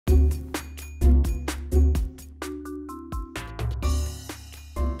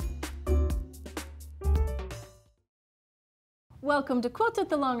Welcome to Quilt at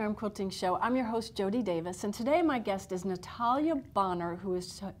the Longarm Quilting Show. I'm your host, Jody Davis, and today my guest is Natalia Bonner, who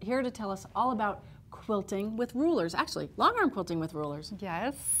is here to tell us all about quilting with rulers. Actually, longarm quilting with rulers.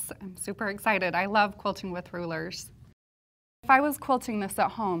 Yes, I'm super excited. I love quilting with rulers. If I was quilting this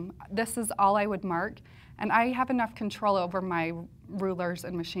at home, this is all I would mark, and I have enough control over my rulers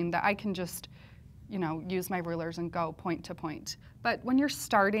and machine that I can just, use my rulers and go point to point. But when you're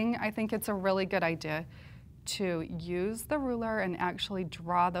starting, I think it's a really good idea to use the ruler and actually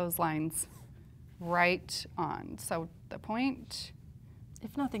draw those lines right on. So the point.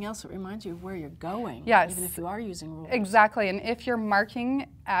 If nothing else, it reminds you of where you're going. Yes. Even if you are using rulers. Exactly, and if you're marking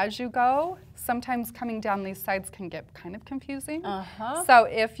as you go, sometimes coming down these sides can get kind of confusing. So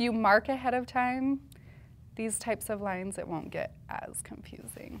if you mark ahead of time, these types of lines, it won't get as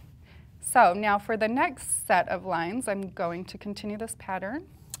confusing. So now for the next set of lines, I'm going to continue this pattern.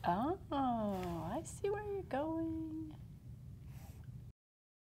 Oh, I see where you're going.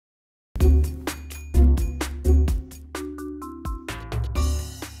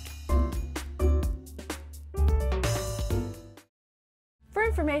 For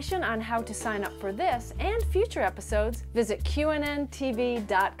information on how to sign up for this and future episodes, visit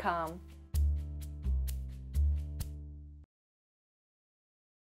QNNTV.com.